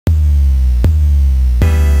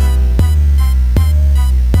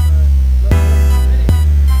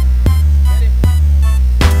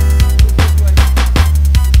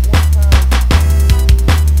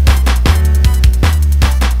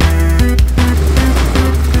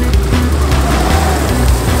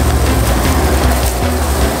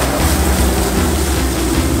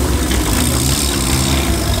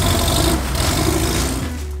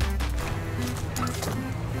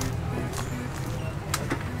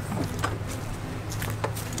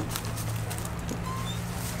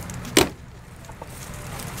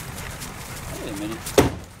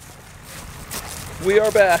We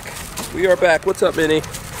are back. We are back. What's up, Minnie?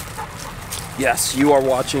 Yes, you are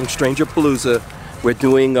watching Stranger Palooza. We're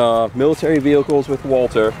doing military vehicles with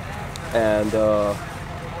Walter, and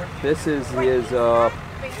this is his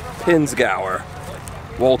Pinzgauer.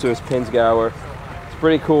 Walter's Pinzgauer. It's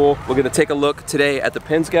pretty cool. We're going to take a look today at the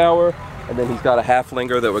Pinzgauer, and then he's got a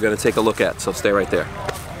Haflinger that we're going to take a look at, so stay right there.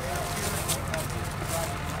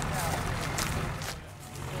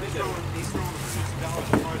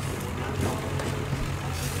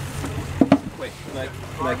 Wait,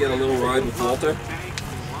 can I get a little ride with Walter?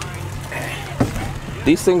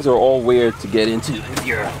 These things are all weird to get into if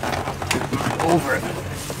you're over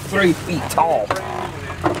 3 feet tall.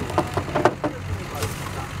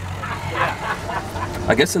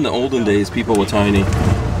 I guess in the olden days people were tiny.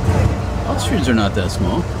 Austrians are not that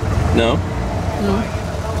small. No? No.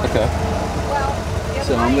 Okay.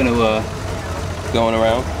 So I'm going to... Going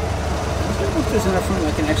around? I don't know if there's enough room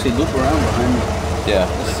I can actually loop around behind me. Yeah.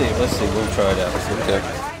 Let's see. We'll try it out. Okay.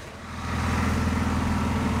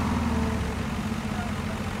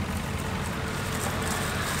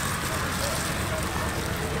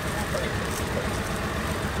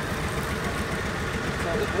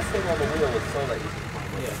 This thing on the wheel is so that you can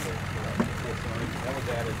climb it. That was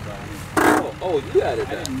added by... Oh, you added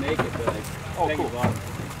that? I didn't make it, but I cool. it.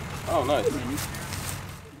 Oh, nice.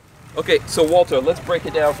 Okay, so Walter, let's break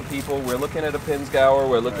it down for people. We're looking at a Pinzgauer,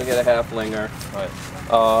 we're looking at a Haflinger. Right.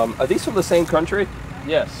 Are these from the same country?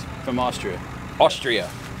 Yes, from Austria. Austria.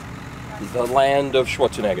 The land of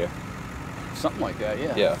Schwarzenegger. Something like that,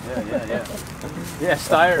 yeah. Yeah. Yeah,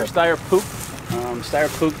 Steyr Poop. Steyr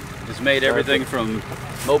Poop has made everything from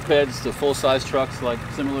mopeds to full-size trucks, like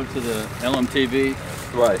similar to the LMTV.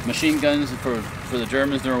 Right. Machine guns for the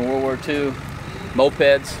Germans during World War II.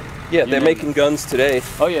 Mopeds. Yeah, they're making guns today.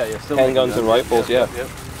 Oh yeah, still handguns and rifles, yeah.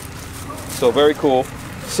 So very cool.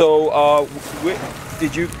 So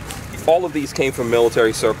did you? All of these came from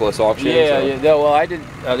military surplus auctions? Yeah. Well, I did.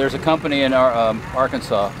 There's a company in our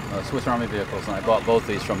Arkansas, Swiss Army Vehicles, and I bought both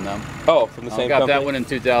these from them. Oh, from the same company. I got that one in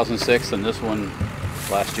 2006, and this one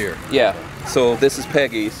last year. Yeah. So this is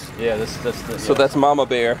Peggy's. Yeah. This. So that's Mama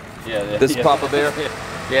Bear. Yeah. This is Papa Bear.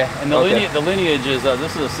 Yeah. And the lineage is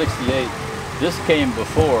this is a '68. This came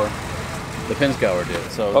before the Pinzgauer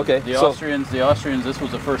did. So the Austrians, this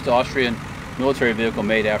was the first Austrian military vehicle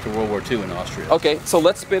made after World War II in Austria. Okay, so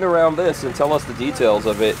let's spin around this and tell us the details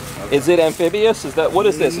of it. Okay. Is it amphibious? What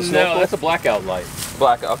is this? No, that's a blackout light.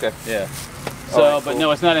 Okay. Yeah. So, right, but cool.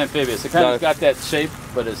 no, it's not amphibious. It kind of got that shape,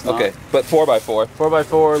 but it's not. Okay, but 4x4.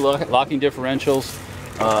 4x4, locking differentials,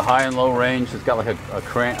 high and low range. It's got like a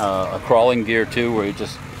crawling gear too, where you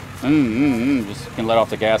just can let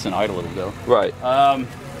off the gas and idle, it'll go. Right.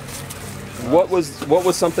 What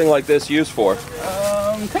was something like this used for?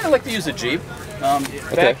 Kind of like to use a Jeep.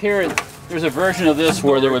 Back here, there's a version of this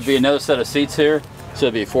where there would be another set of seats here, so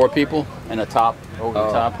it'd be 4 people and a top over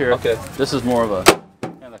the top here. Okay. This is more of a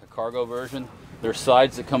kind of like a cargo version. There's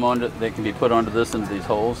sides that come onto, they can be put onto this into these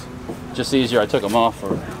holes. Just easier. I took them off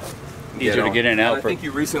for easier to get in and out. I think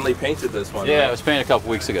you recently painted this one. Yeah, right? it was painted a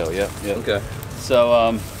couple weeks ago. Yeah. Okay.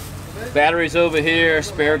 So batteries over here,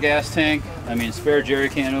 spare gas tank. Spare jerry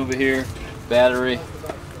can over here. Battery.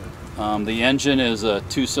 The engine is a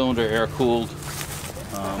 2-cylinder air-cooled,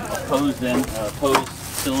 opposed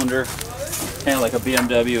cylinder, kind of like a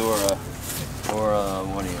BMW or I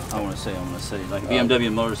want to say like a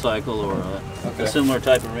BMW motorcycle or a similar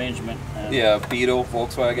type arrangement. Yeah, Beetle,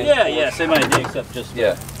 Volkswagen. Yeah, same idea except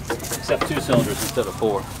except 2 cylinders instead of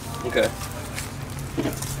 4. Okay.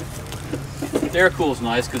 The air cool is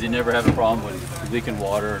nice because you never have a problem with leaking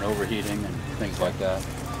water and overheating and things like that.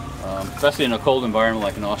 Especially in a cold environment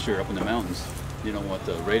like in Austria up in the mountains. You don't want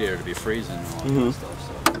the radiator to be freezing and all that kind of stuff.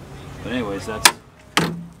 So. But anyways, that's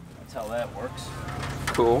how that works.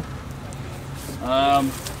 Cool.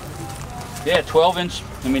 Yeah, 12-inch,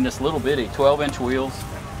 this little bitty 12-inch wheels.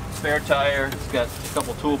 Spare tire, it's got a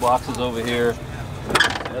couple toolboxes over here.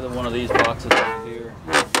 Another one of these boxes over here.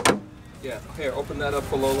 Yeah, here, open that up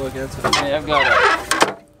for Lola again. Yeah,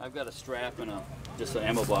 I've got a strap and just an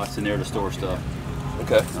ammo box in there to store stuff.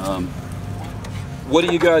 Okay. What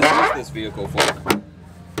do you guys use this vehicle for?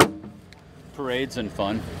 Parades and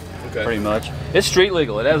fun, pretty much. It's street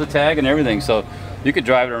legal. It has a tag and everything, so you could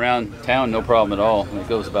drive it around town, no problem at all. It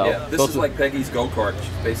goes about. Yeah, this is like Peggy's go-kart.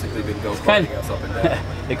 She's basically been go-karting us up and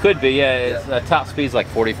down. It could be, yeah. It's, top speed's like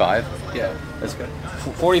 45. Yeah. That's good.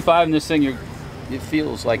 45 in this thing, it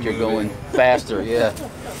feels like you're going faster. Yeah.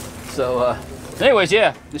 So, anyways,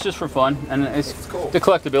 yeah, it's just for fun, and it's cool. The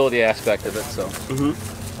collectability aspect of it. So.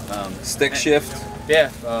 Stick shift.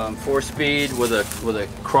 Yeah, 4-speed with a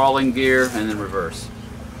crawling gear and then reverse.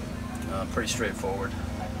 Pretty straightforward.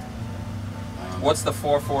 What's the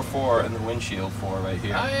 444 in the windshield for right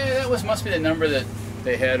here? That must be the number that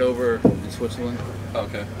they had over in Switzerland.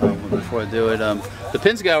 Okay. Before they do it, the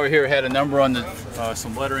Pinzgauer here had a number on the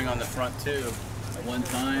some lettering on the front too at one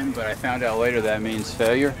time, but I found out later that means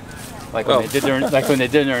failure. Like when they did their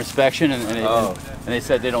inspection and they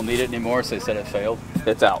said they don't need it anymore, so they said it failed.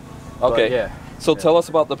 It's out. Okay. But, yeah. So tell us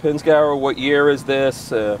about the Pinzgauer. What year is this?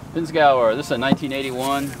 Pinzgauer. This is a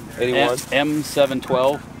 1981. 81.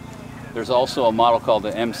 M712. There's also a model called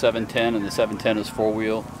the M710, and the 710 is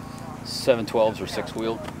 4-wheel. 712s are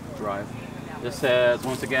 6-wheel drive. This has,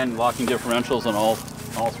 once again, locking differentials on all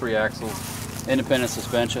 3 axles, independent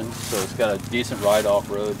suspension, so it's got a decent ride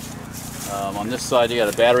off-road. On this side, you got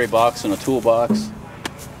a battery box and a toolbox.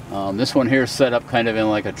 This one here is set up kind of in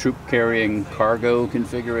like a troop-carrying cargo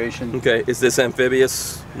configuration. Okay, is this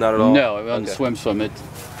amphibious? Not at all? No, it doesn't swim. It's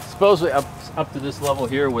supposedly up to this level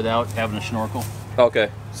here without having a snorkel.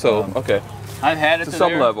 Okay, so, okay. I've had it to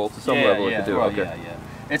some level. To some level it could do. Well, okay. Yeah.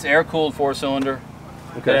 It's air-cooled 4-cylinder.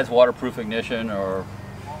 Okay. It has waterproof ignition or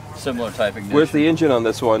similar type ignition. Where's the engine on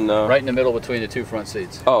this one? Right in the middle between the 2 front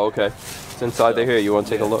seats. Oh, okay. It's inside there here. You want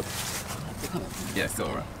to take a look? Yeah, go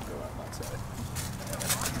around.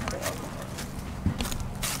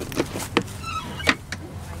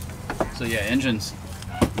 So yeah, engine's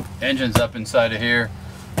up inside of here.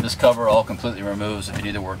 This cover all completely removes if you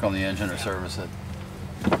need to work on the engine or service it.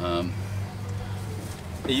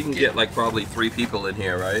 You can get like probably 3 people in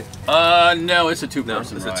here, right? No, it's a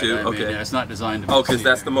 2-person it's ride. a 2. Okay. Mean, it's not designed to be. Oh, because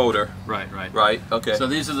that's the motor. Right. Right. Okay. So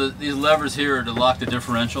these levers here are to lock the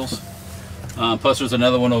differentials. Plus, there's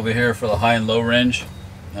another one over here for the high and low range.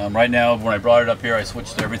 Right now, when I brought it up here, I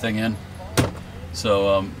switched everything in.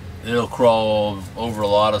 So it'll crawl over a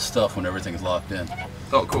lot of stuff when everything's locked in.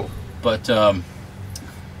 Oh, cool. But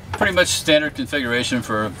pretty much standard configuration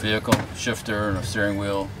for a vehicle, shifter and a steering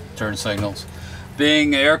wheel, turn signals.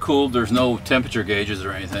 Being air-cooled, there's no temperature gauges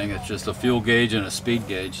or anything. It's just a fuel gauge and a speed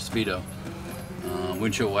gauge, speedo.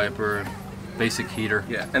 Windshield wiper, basic heater.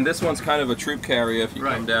 Yeah, and this one's kind of a troop carrier if you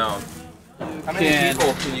come down. How many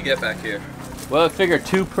people can you get back here? Well, I figure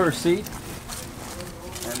 2 per seat.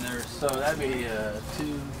 And so that'd be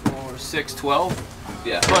 2, 4, 6, 12.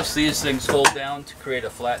 Yeah. Plus these things fold down to create a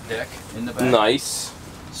flat deck in the back. Nice.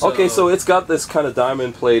 Okay, so it's got this kind of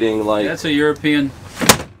diamond plating, like. That's a European.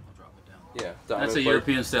 Yeah, that's a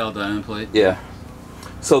European style diamond plate. Yeah.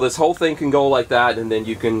 So this whole thing can go like that, and then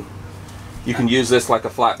you can use this like a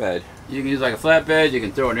flatbed. You can use like a flatbed. You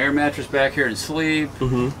can throw an air mattress back here and sleep.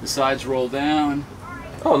 The sides roll down.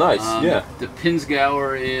 Oh, nice. Yeah. The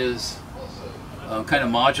Pinzgauer is kind of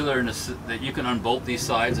modular in that you can unbolt these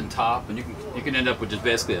sides and top, and you can end up with just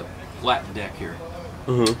basically a flat deck here.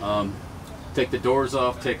 Take the doors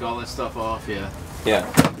off, take all that stuff off. Yeah. Yeah.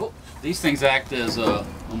 These things act as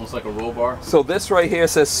almost like a roll bar. So this right here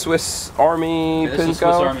says Swiss Army Pinzgauer? This is Swiss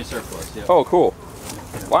Army surplus, yeah. Oh, cool.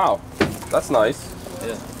 Wow. That's nice.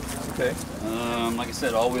 Yeah. Okay. Like I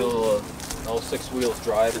said, all 6 wheels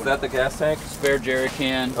drive. Is that the gas tank? Spare jerry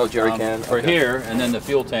can. Oh, jerry can. For here, and then the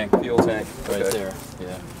fuel tank. Fuel tank. Right there.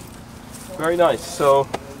 Yeah. Very nice. So,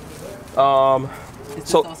 is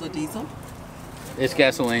this also diesel? It's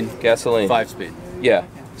gasoline. Gasoline. 5-speed. Yeah. Okay.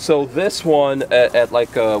 So this one at like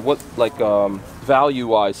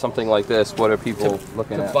value-wise, something like this, what are people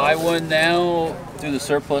looking at? To buy one now through the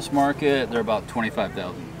surplus market, they're about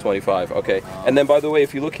 $25,000. 25. Okay. And then, by the way,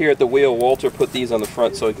 if you look here at the wheel, Walter put these on the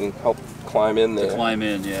front so he can help climb in there. To climb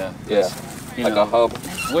in, yeah. Yeah. Like a hub.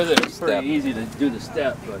 With it, it's pretty easy to do the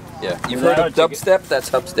step, but yeah. You've heard of dub step? That's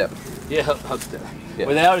hub step. Yeah, hub step. Yeah.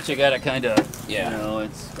 Without it, you gotta kind of, you know,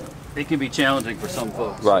 it can be challenging for some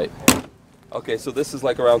folks. Right. Okay, so this is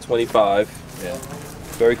like around 25. Yeah.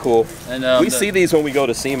 Very cool. And we see these when we go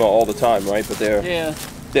to SEMA all the time, right? But they're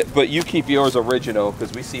but you keep yours original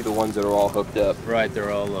because we see the ones that are all hooked up. Right,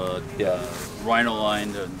 they're all rhino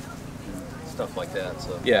lined and stuff like that.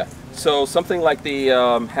 So yeah. So something like the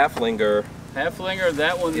Haflinger. Haflinger,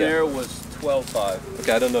 that one there was 12.5.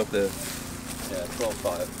 Okay, I don't know if the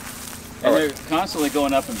 12.5. And they're constantly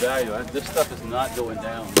going up in value. This stuff is not going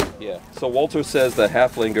down. Yeah. So Walter says the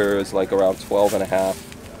Haflinger is like around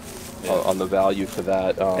 12.5 on the value for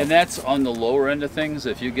that. And that's on the lower end of things.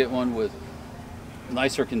 If you get one with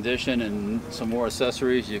nicer condition and some more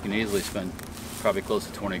accessories, you can easily spend probably close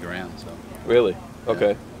to 20 grand. So. Really?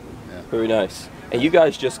 Okay. Yeah. Very nice. And you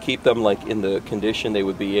guys just keep them like in the condition they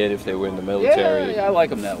would be in if they were in the military. Yeah, I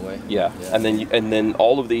like them that way. Yeah. And then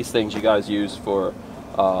all of these things you guys use for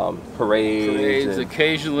parades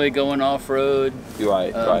occasionally going off-road.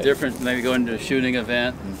 Right. Different, maybe going to a shooting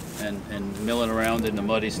event and milling around in the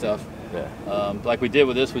muddy stuff. Yeah. Like we did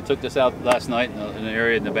with this, we took this out last night in an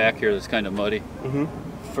area in the back here that's kind of muddy.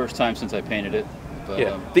 Mm-hmm. First time since I painted it. But,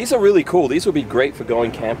 yeah, these are really cool. These would be great for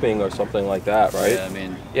going camping or something like that, right? Yeah, I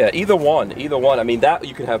mean, yeah, either one. I mean, that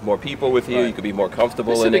you can have more people with you. Right. You could be more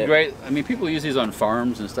comfortable this in would it. be great. I mean, people use these on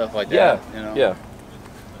farms and stuff like Yeah, that. You know? yeah.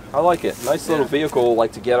 I like it. Nice little vehicle,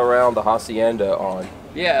 like to get around the hacienda on.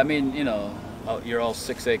 Yeah, I mean, you know, you're all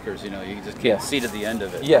 6 acres. You know, you just can't see to the end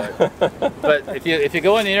of it. Yeah. But if you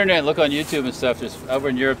go on the internet and look on YouTube and stuff, just over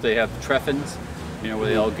in Europe they have treffens, you know, where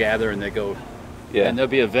they all gather and they go. Yeah. And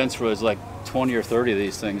there'll be events where there's like 20 or 30 of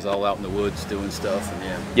these things all out in the woods doing stuff.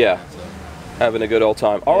 And yeah. So. Having a good old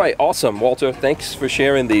time. All right, awesome, Walter. Thanks for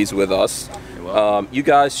sharing these with us. You're welcome. You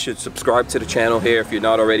guys should subscribe to the channel here if you're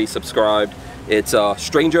not already subscribed. It's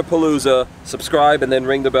Stranger Palooza. Subscribe and then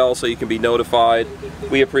ring the bell so you can be notified.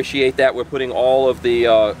 We appreciate that. We're putting all of the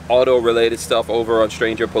auto-related stuff over on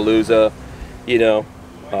Stranger Palooza. You know,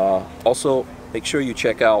 also make sure you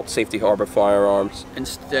check out Safety Harbor Firearms. And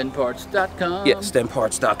stenparts.com. Yeah,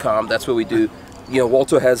 stenparts.com. That's what we do. You know,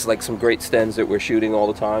 Walter has like some great stens that we're shooting all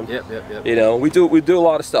the time. Yep. You know, we do a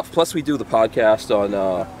lot of stuff. Plus, we do the podcast on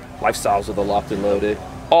Lifestyles of the Locked and Loaded.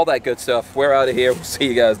 All that good stuff. We're out of here. We'll see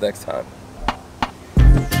you guys next time.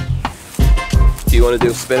 Do you want to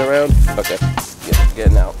do a spin around? Okay. Yeah,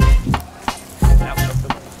 getting out.